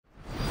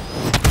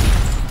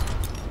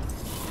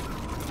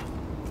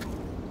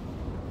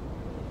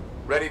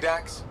Ready,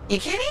 Dax? You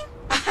kidding?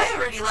 I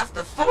already left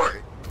the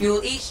fort. You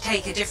will each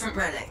take a different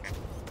relic.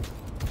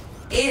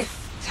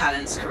 If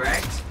Talon's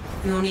correct,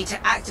 you will need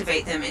to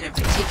activate them in a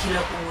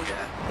particular order.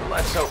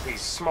 Let's hope he's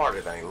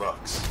smarter than he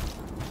looks.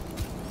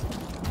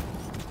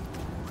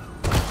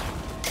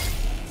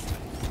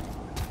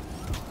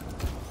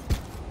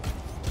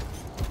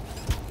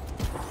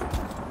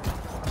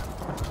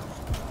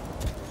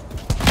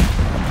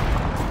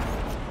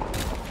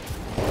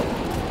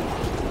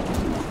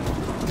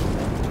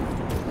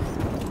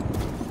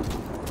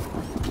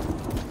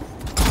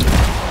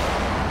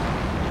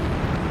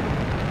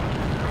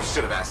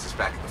 Should have asked this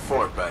back at the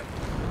fort, but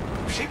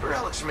shaper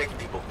relics are making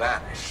people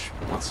vanish.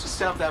 What's to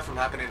stop that from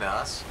happening to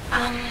us?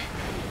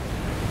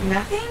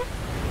 Nothing?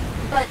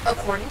 But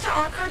according to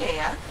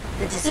Arcardea,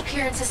 the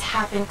disappearances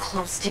happen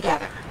close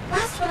together.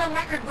 Last one on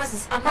record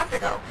was a month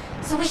ago,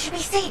 so we should be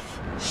safe.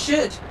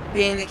 Should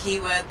being the key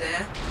word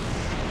there.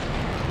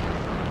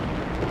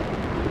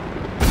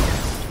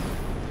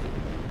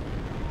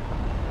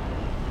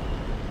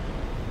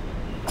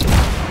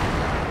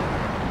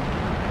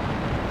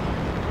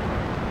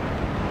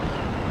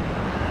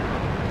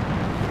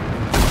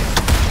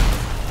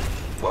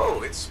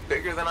 Whoa, it's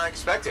bigger than I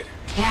expected.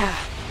 Yeah,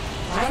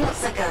 mine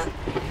looks like a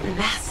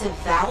massive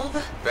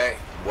valve. Faye,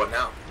 what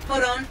now?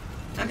 Hold on.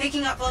 I'm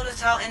picking up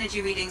volatile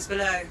energy readings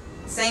below.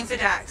 Same for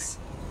Dax.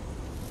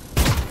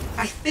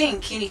 I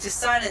think you need to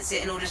silence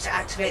it in order to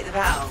activate the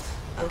valve.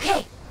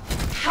 Okay,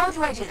 how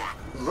do I do that?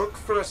 Look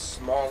for a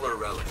smaller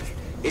relic.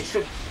 It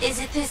should...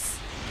 Is it this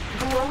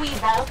glowy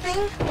ball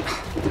thing?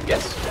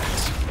 Yes,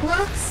 Dax.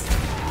 Looks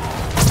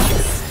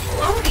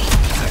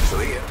floaty.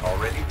 Actually, it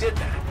already did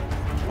that.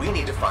 We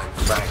need to find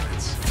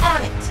fragments.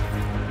 On it.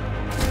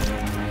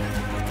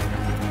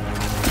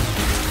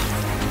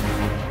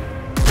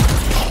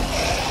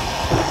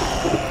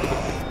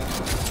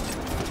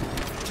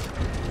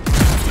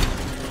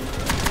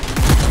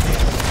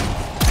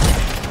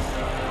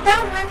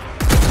 Found one,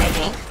 I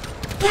think.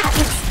 Yeah,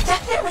 it's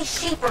definitely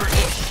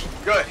shaper-ish.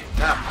 Good.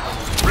 Now,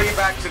 bring it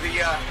back to the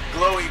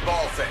glowy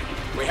ball thing.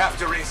 We have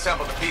to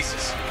reassemble the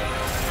pieces.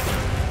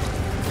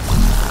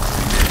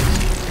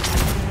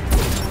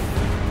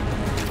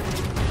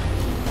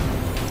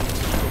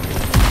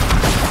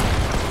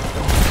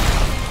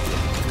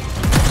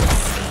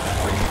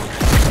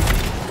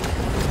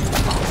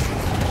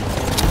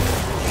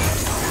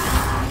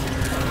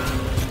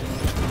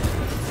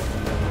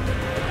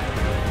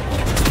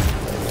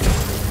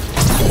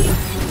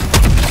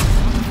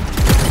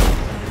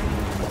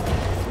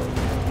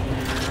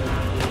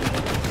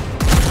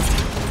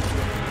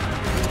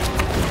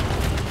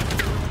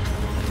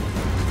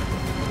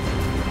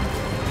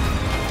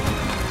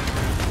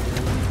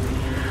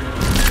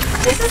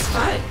 This is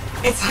fun.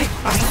 It's like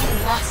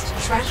finding lost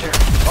treasure.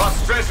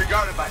 Lost treasure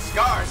guarded by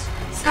scars.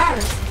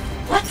 Scars?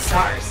 What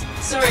scars?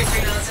 Sorry,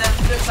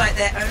 freelancer. Looks like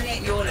they're only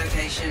at your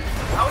location.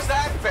 How is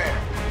that fair?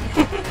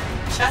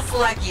 Just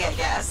lucky, I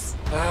guess.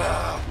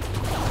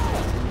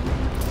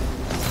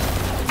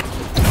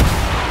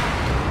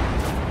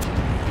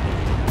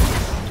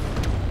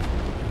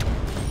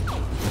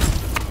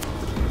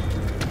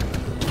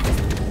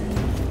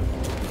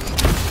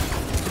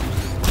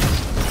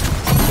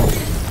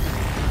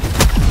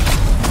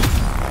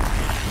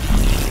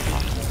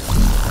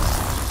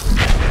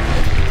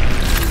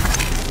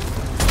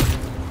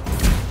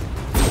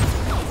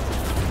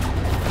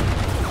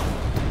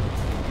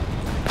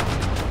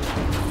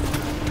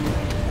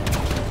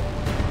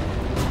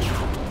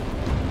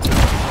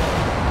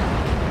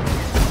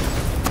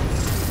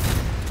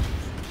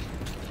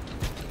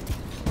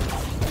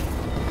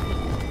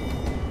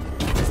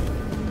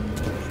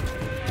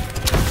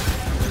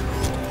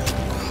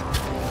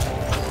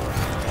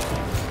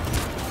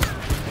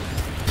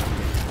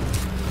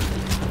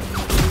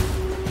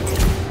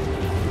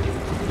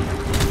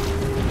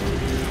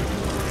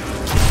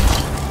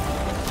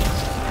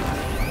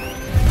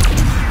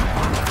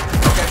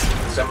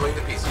 Assembling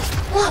the pieces.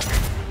 Look!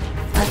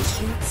 A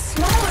cute,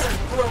 smaller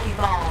glowy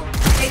ball.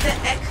 Take the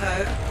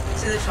Echo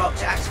to the top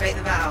to activate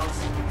the valve.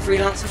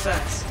 Freelancer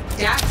first.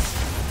 Dax,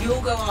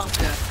 you'll go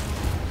after.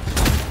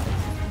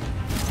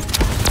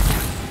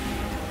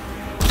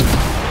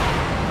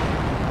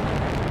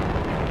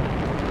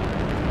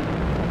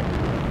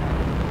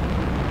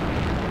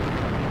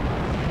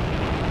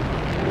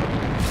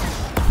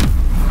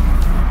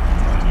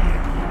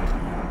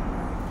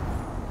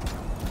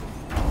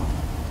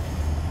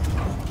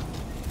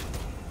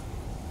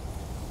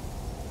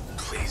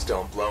 Please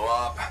don't blow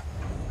up.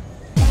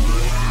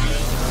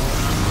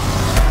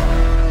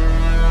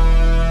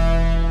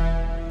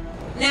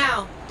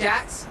 Now,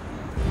 Dax.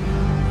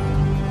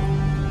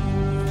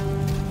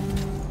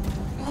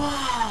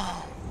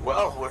 Whoa!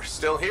 Well, we're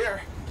still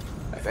here,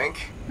 I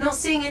think. Not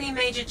seeing any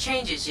major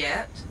changes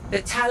yet,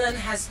 but Talon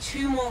has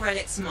 2 more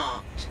relics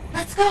marked.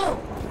 Let's go!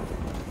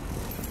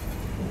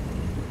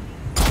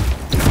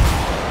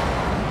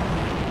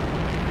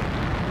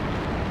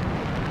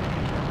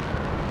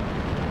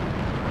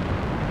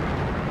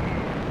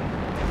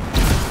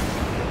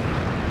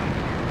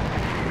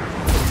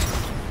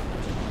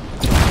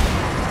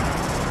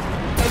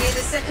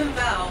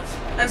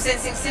 I'm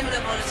sensing similar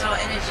volatile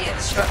energy at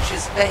the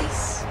structure's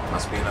base.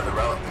 Must be another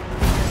relic.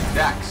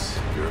 Dax,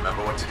 you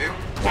remember what to do?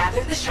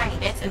 Gather the shiny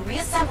bits and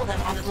reassemble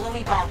them on the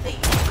glowy ball thing.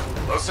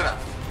 Close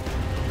enough.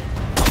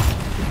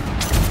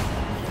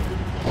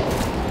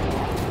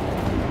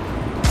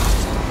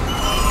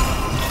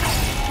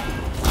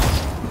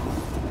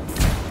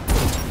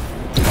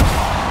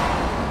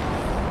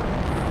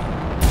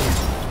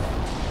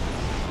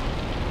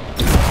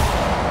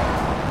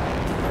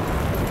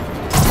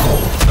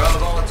 Found the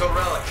volatile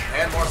relic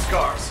and more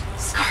scars.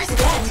 Scars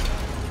again?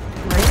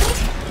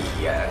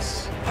 Really?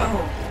 Yes.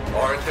 Oh,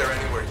 Aren't there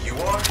anywhere you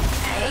are?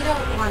 I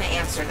don't want to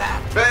answer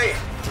that. Faye,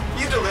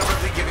 you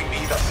deliberately giving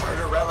me the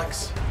murder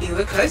relics? You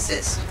were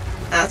closest.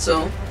 That's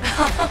all.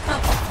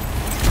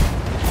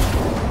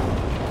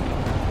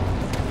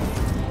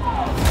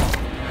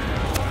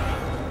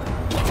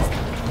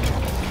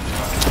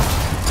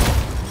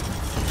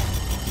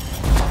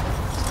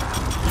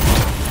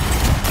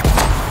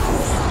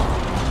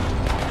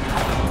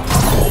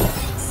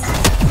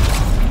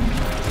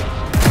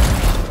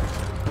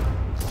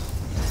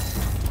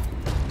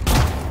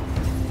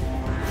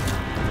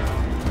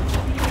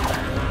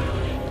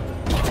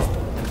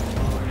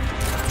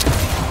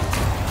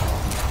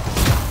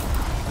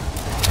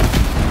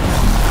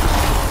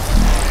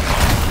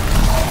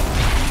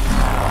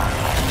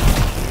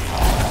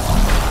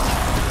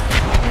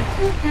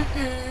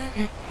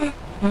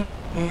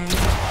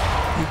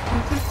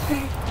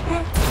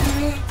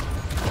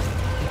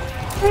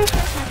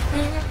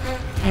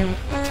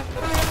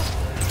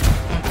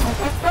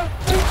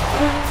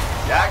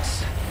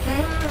 Dax?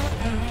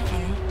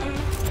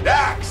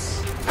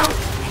 Dax! Oh,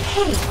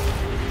 hey,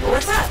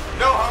 what's up?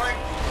 No humming.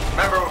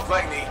 Remember we're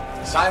playing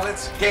the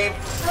silence game?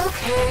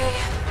 Okay.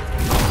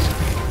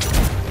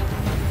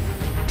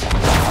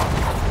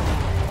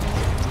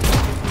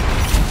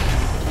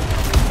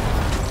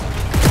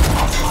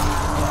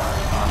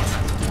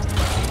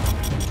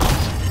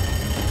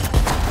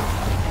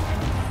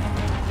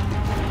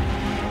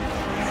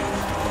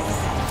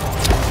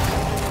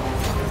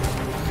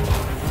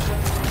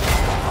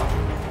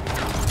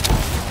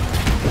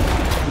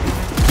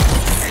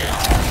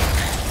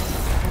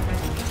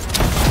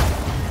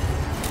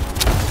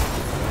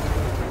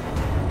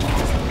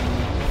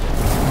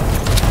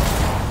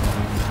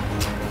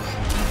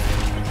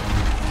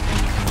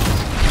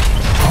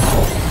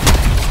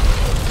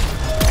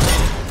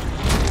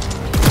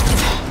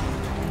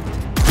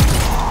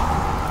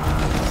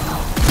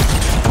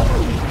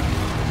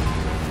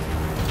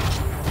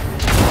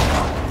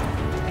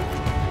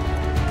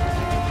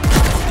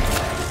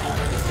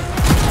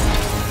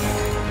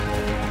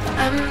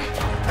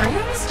 Are you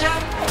almost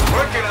done?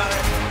 Working on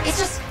it. It's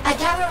just, I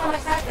gather all my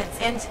fragments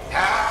and...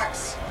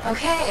 Dax!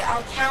 Okay,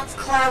 I'll count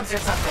clouds or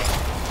something.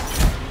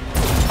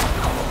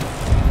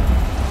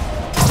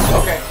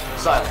 Okay,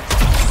 silence.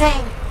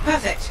 Same.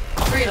 Perfect.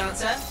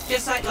 Freelancer,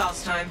 just like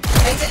last time.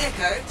 Take the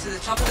echo to the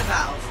top of the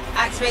valve,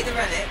 activate the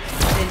relic,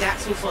 then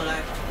Dax will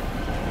follow.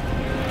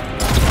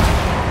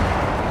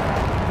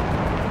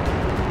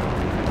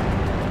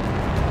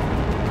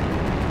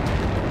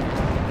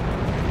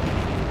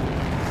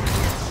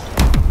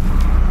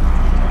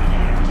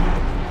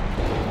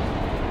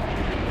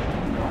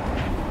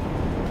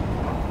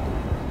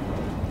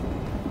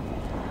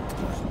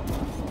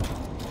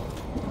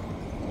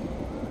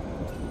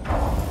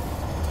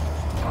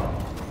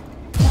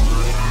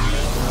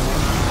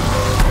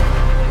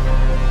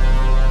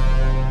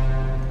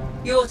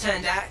 Your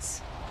turn, Dax.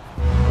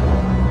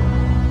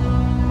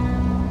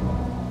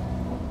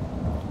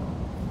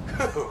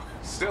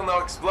 Still no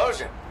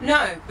explosion.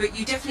 No, but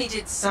you definitely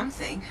did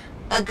something.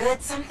 A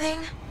good something?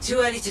 Too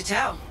early to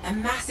tell. A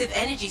massive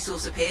energy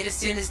source appeared as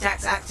soon as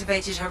Dax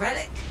activated her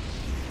relic.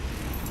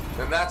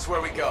 Then that's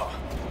where we go.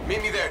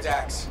 Meet me there,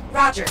 Dax.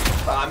 Roger.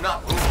 I'm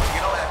not moving.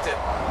 You don't have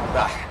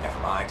to... never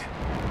mind.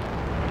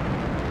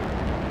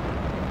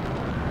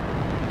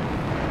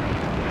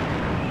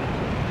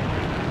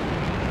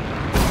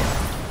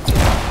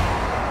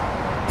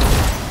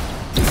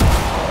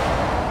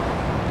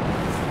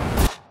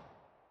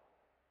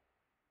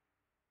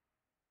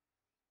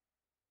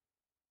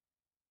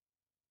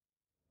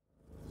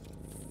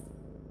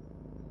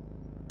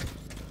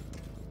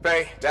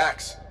 Faye,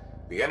 Dax,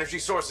 the energy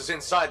source is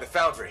inside the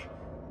foundry.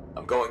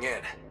 I'm going in.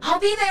 I'll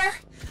be there.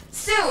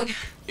 Soon.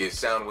 You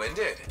sound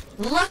winded.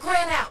 Luck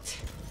ran out.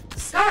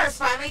 Scars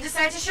finally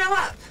decided to show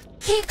up.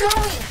 Keep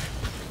going.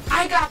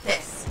 I got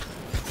this.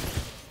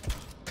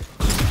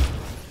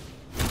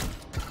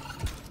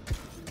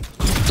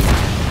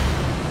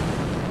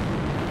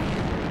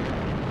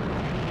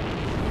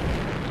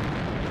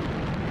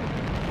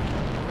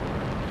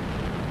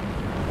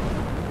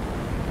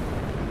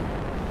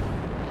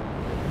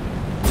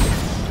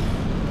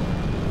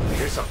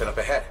 Here's something up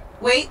ahead.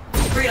 Wait,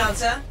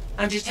 Freelancer,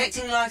 I'm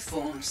detecting life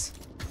forms.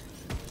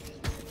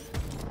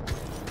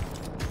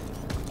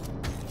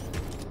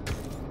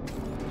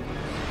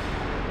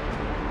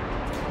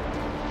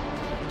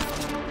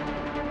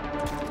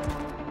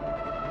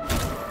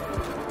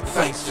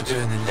 Thanks for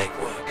doing the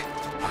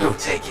legwork. We'll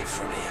take it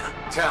from here.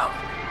 Town.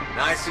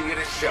 Nice of you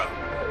to show.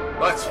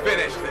 Let's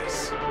finish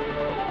this.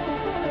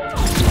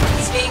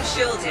 He's being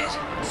shielded.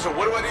 So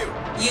what do I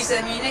do? Use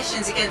their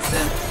munitions against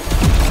them.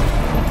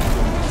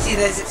 See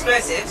those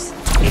explosives?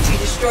 If you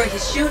destroy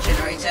his shield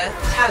generator,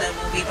 Talon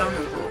will be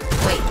vulnerable.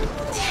 Wait,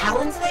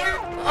 Talon's there?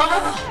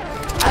 Oh,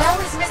 I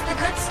always miss the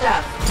good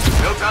stuff.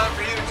 No time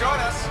for you to join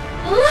us.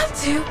 Love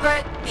to,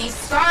 but these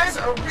stars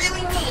are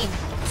really mean.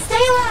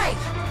 Stay alive,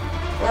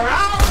 or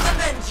I'll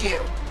avenge you.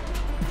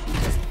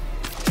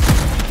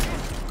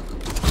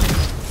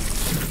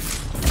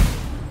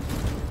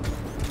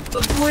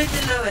 Avoid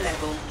the lower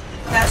level.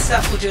 That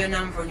stuff will do a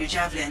number on your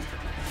javelin.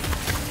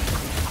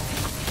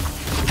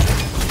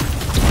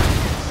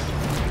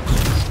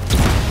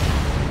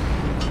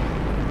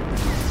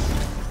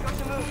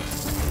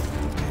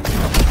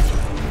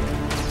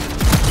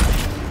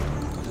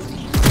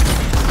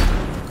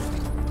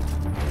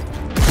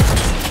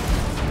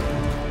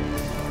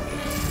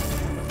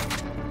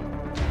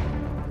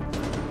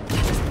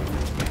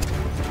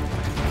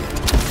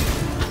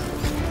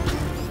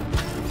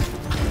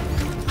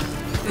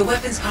 The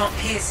weapons can't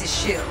pierce his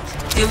shield.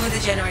 Deal with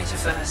the generator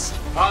first.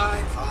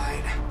 Fine,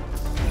 fine.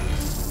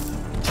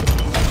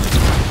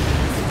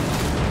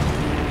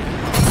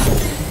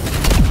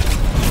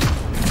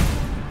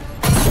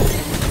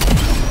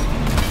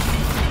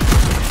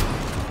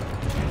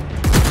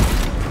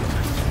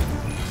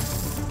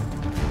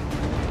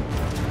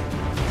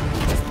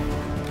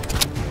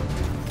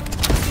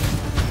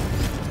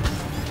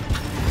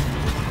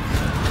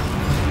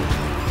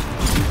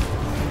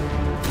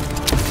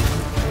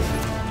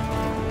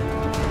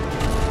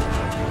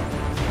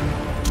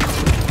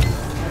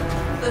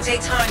 It'll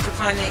take time to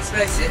find the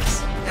explosives.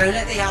 Don't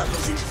let the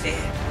outlaws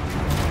interfere.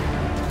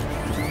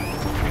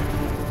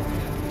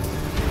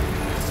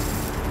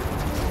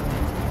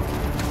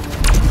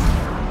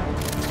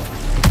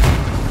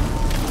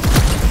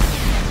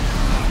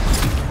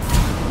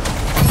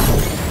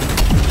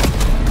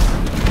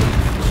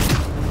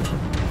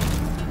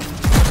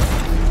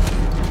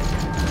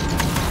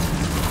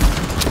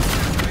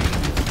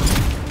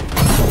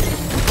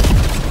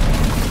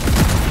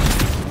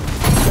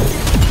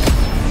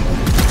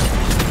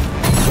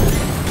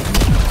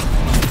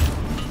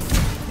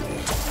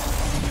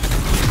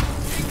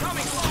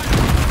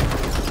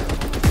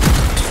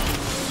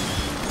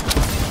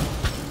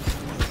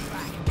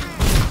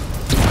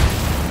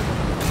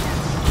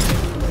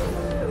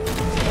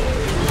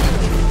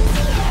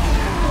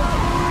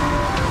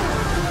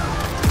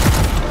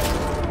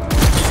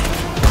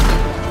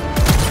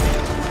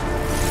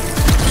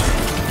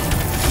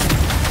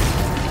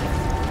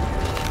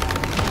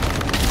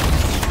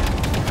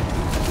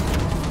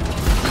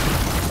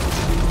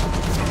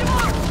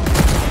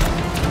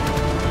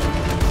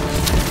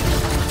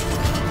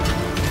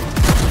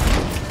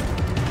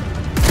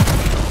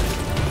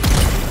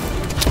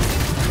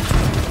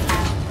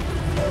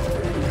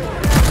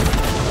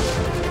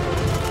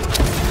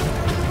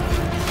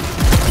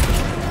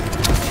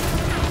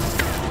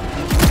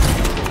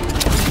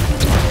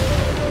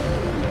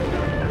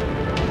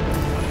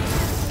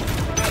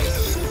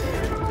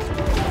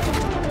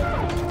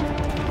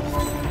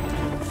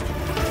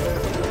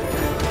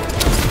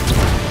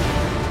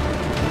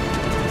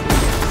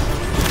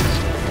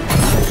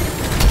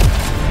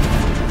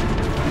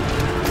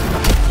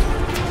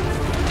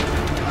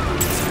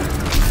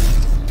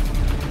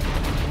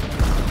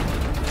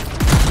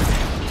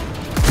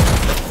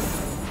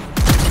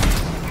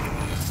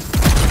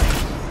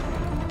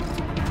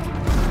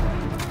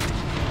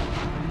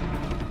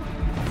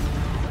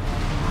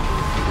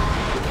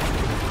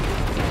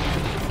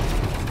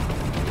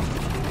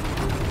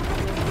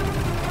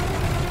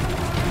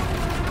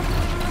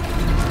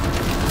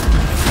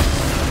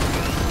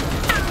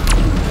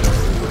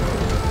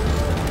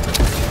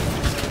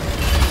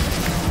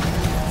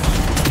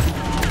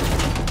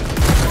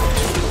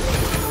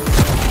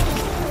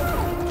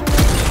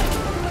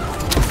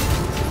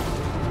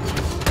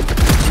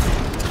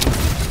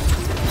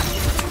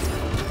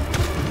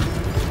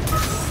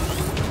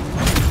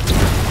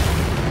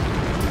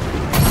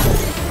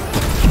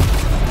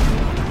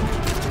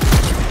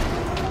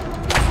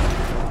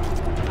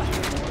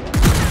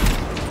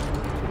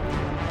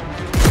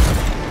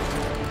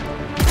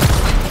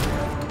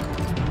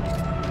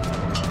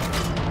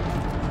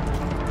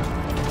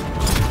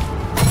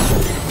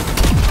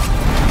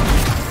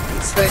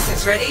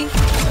 Explosives ready?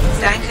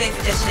 Stand clear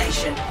for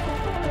detonation.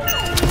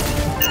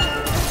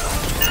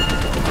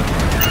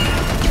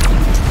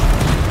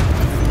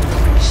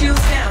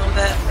 Shields down,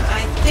 but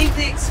I think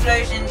the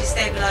explosion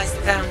destabilized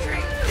the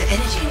foundry. The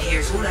energy in here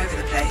is all over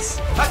the place.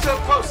 That's a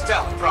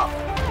post-Talon problem.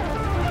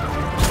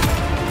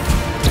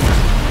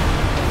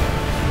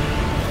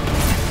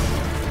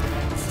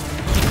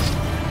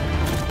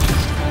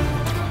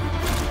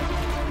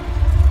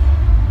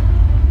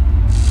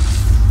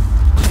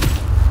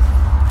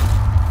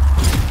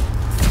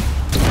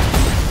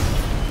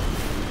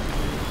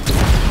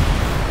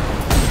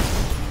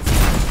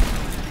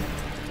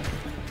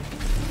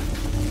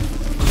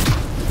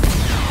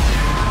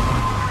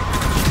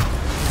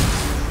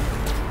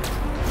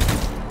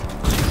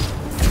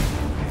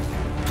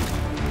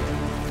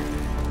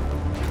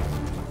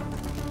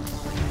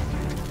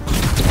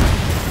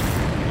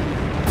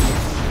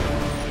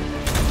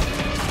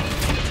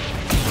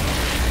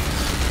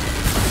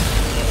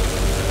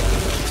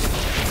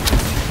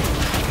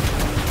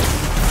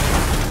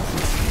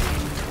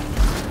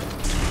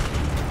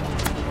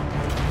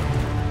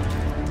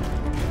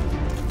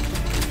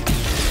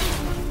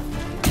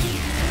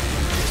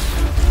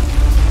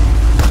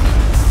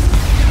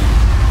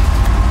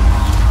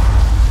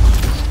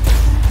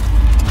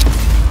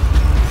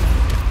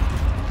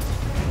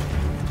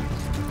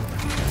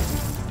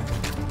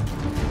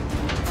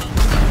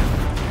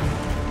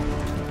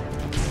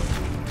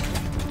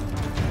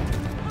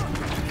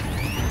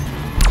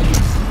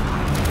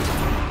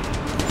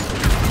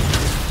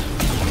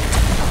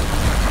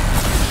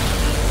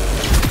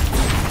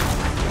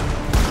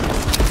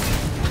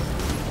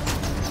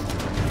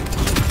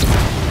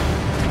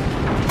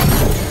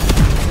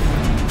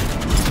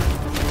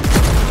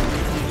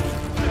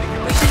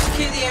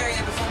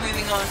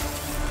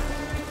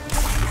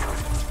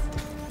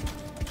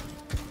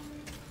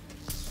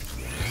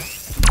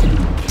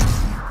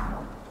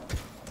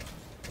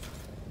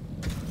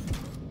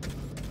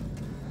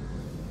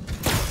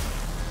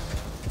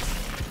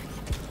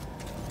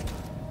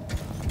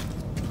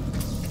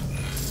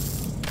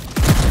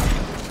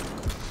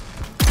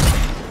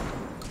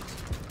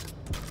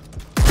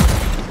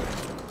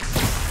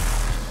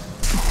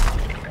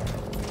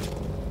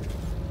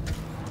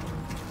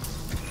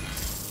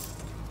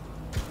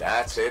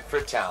 That's it for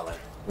Talon.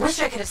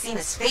 Wish I could have seen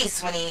his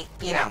face when he,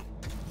 How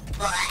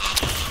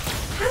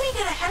did he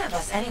get ahead of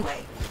us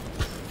anyway?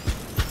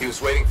 He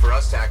was waiting for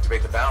us to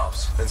activate the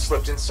valves, then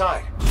slipped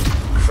inside.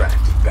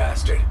 Crafty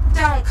bastard.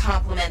 Don't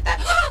compliment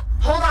that.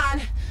 Hold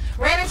on.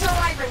 Ran into a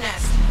wyvern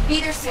nest. Be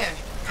there soon.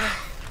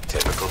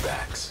 Typical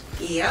Dax.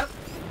 Yep.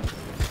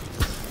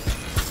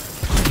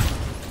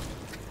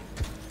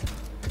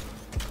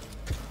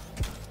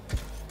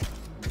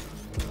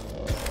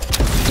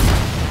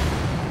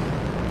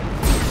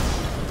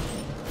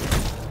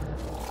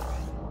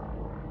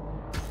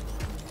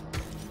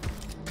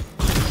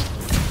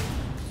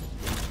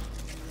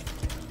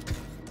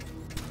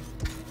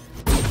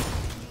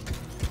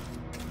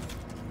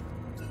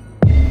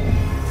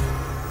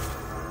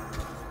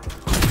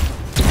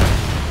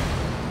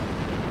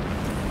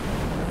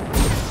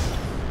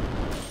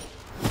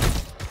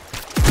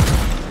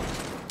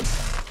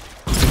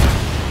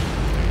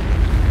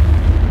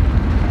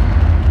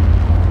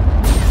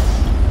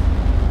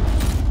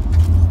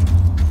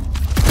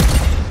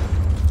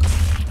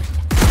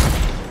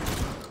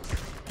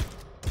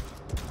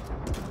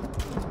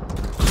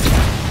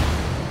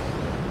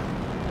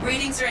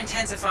 Readings are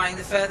intensifying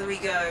the further we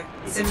go.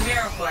 It's a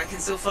miracle I can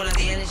still follow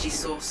the energy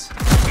source.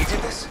 He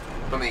did this?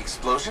 From the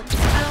explosion?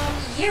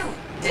 You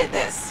did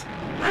this.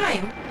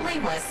 I'm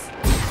blameless.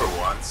 For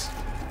once.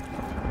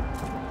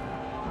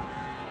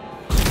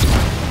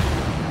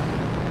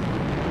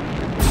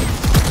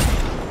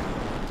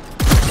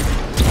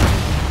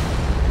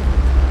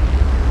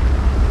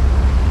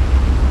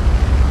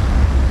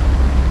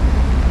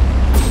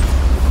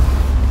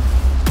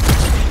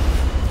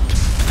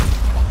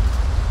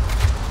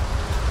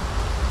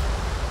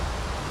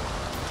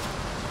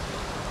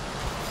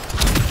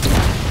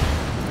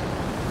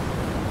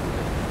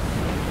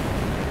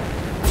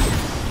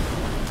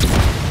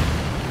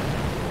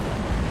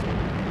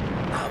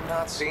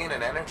 Seeing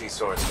an energy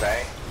source,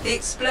 Faye. The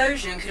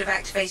explosion could have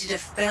activated a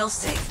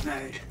failsafe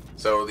mode.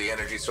 So the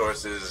energy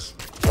source is,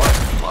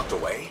 what, locked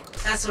away?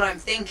 That's what I'm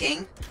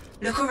thinking.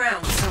 Look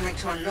around for something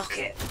to unlock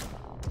it.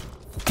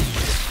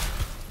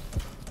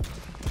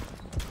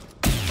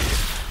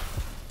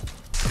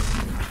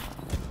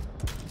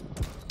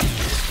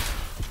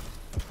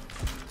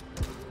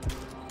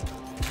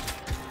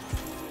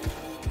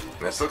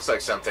 This looks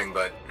like something,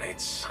 but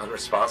it's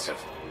unresponsive.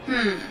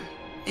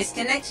 It's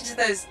connected to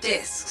those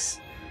discs.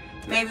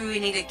 Maybe we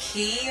need a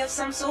key of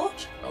some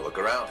sort? I'll look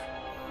around.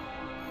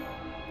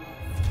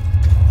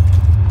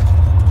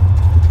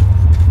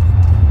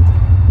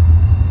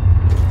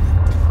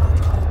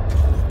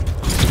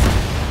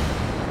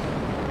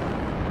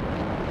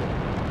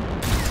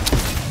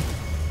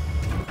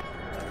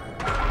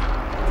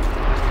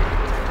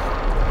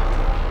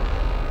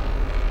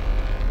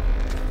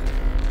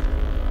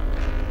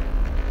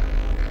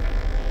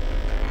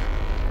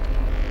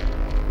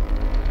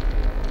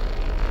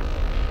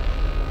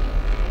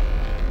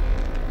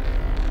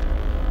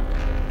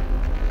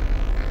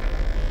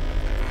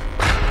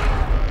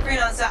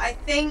 I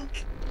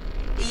think...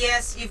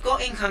 Yes, you've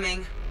got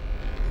incoming.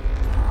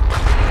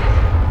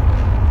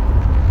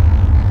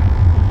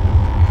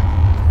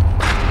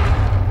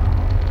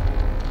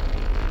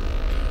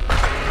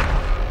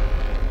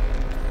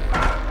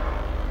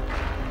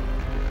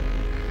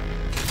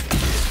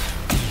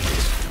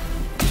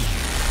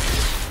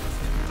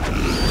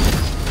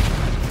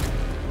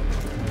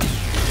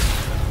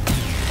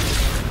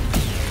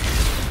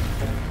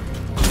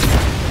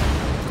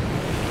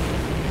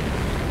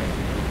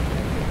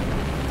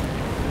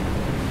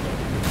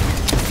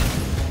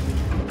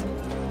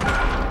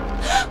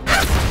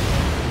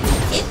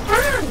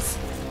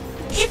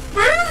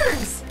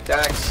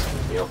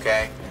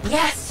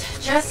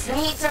 Yes, just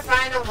need to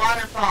find a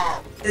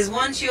waterfall. There's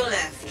one to your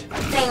left.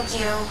 Thank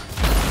you.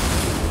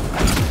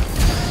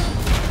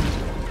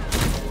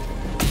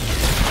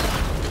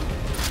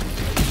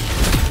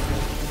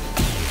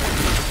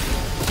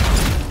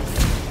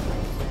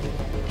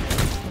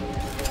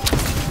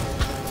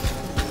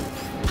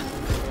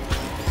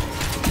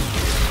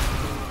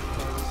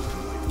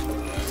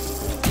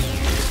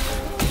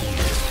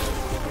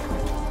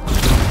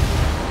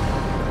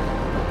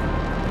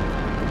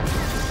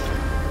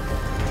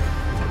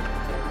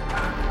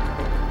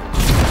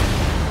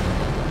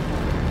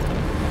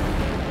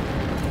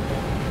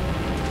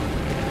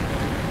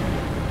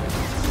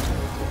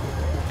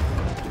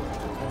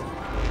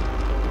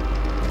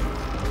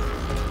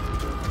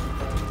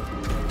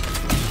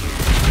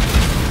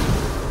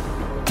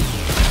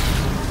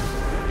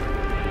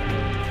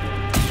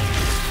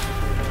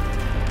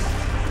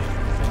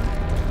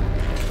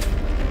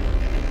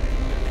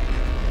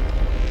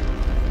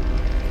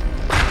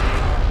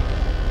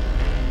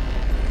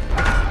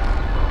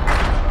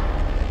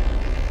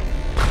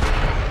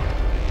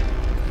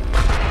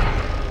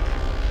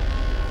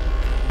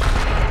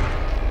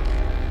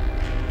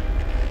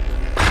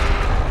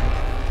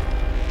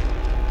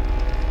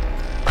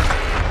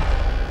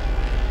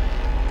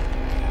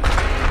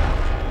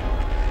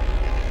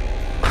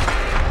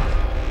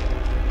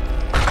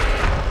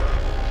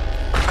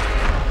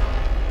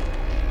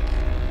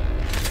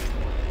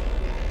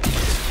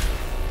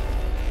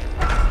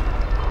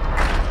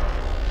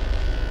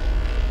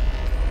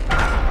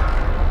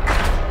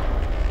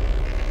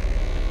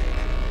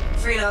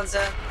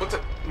 Freelancer, What the?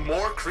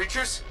 More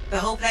creatures? the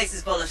whole place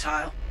is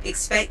volatile.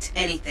 Expect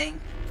anything.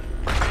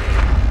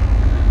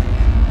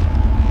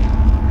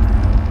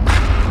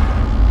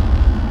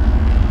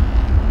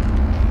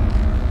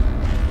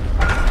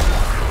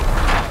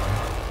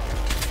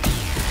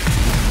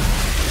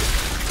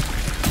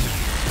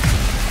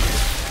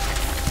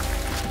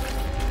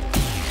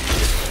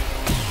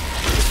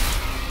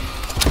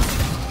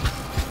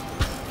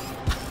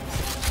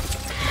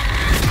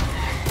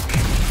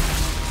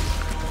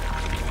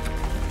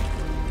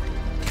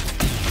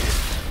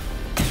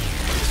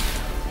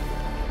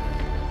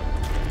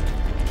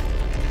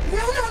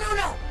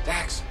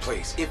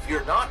 Please, if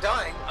you're not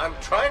dying, I'm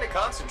trying to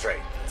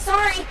concentrate.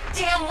 Sorry,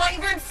 damn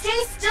wyvern,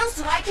 stay still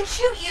so I can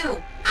shoot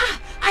you. Ah,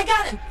 I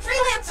got him.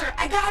 Freelancer,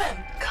 I got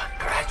him.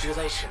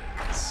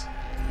 Congratulations.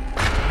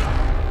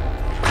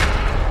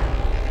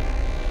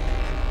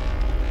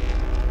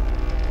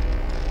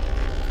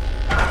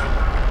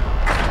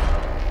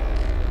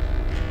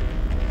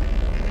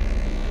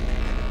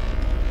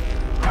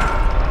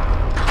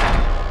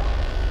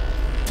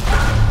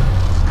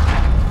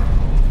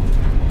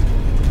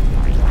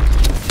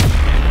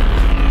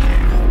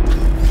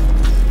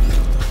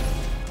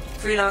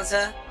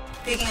 Freelancer,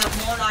 picking up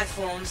more life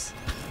forms.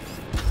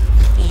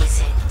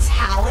 Is it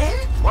Talon?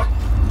 What?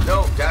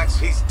 No, Dax,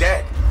 he's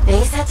dead.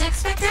 They said to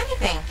expect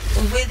anything.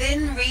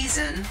 Within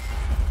reason.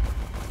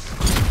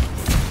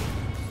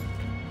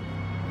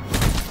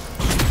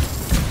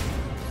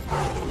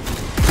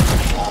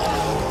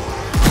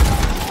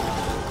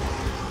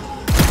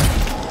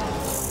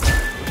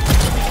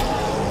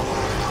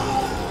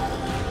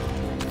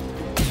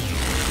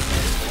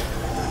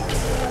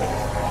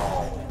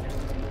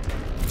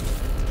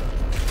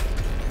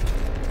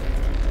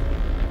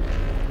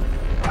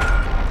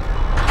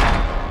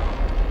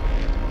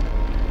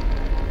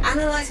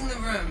 Analyzing the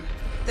room.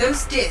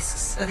 Those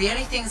discs are the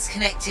only things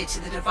connected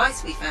to the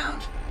device we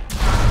found.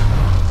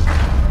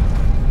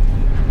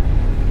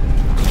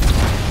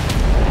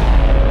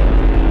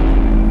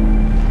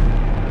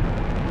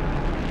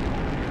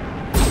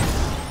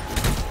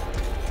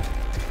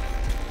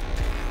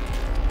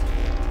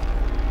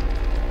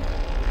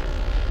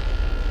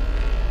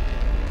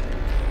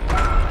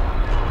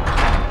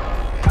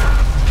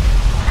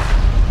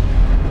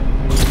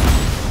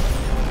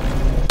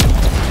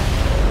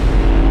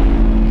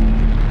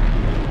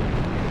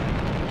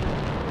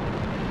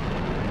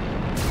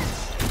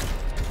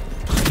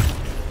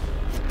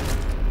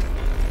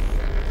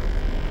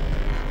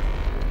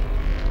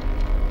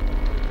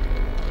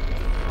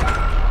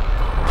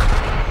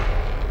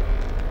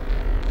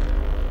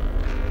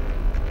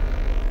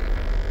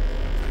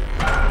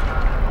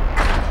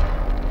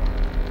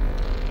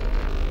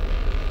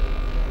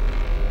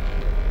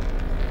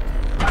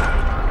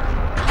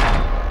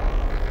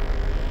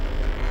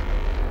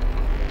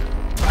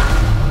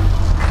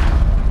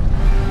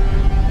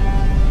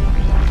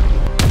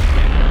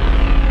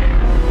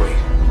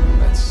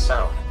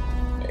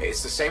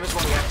 Same as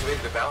when we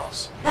activated the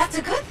valves. That's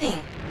a good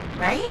thing,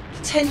 right?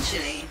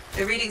 Potentially.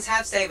 The readings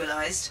have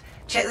stabilized.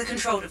 Check the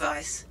control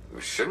device.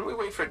 Shouldn't we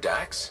wait for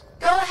Dax?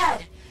 Go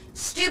ahead.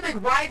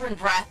 Stupid wyvern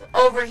breath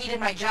overheated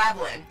my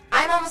javelin.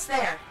 I'm almost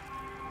there.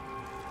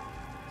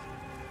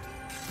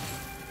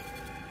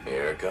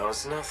 Here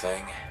goes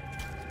nothing.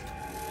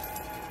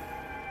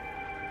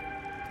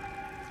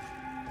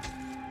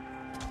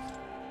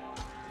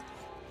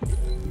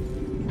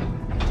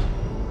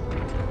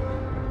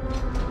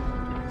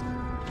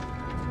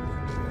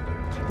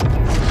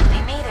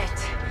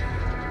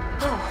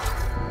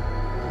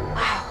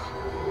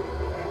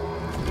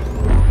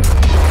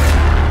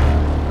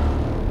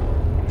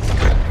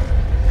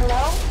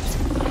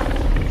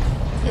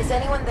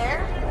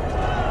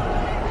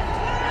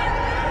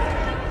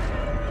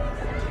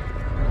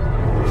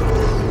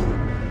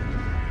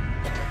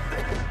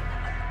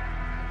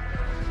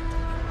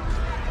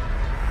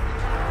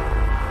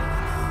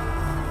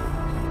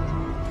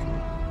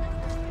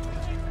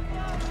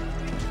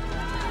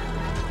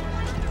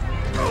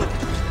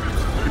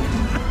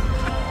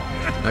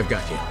 I've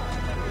got you.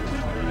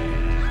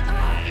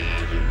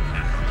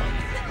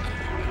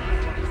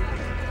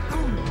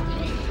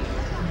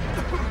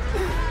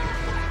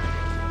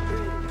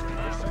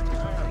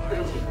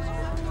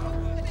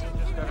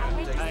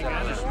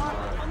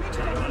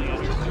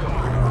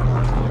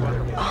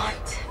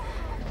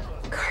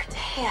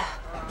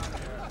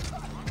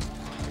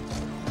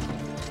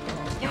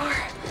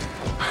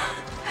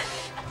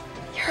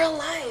 You're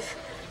alive.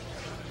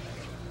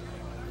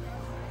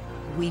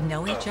 We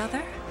know each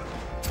other?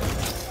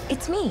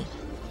 It's me,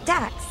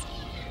 Dax.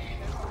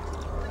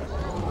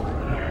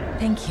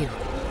 Thank you.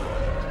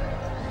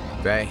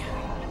 Faye,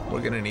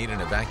 we're gonna need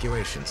an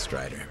evacuation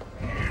strider.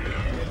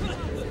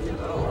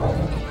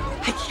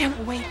 I can't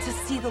wait to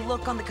see the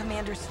look on the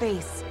commander's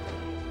face.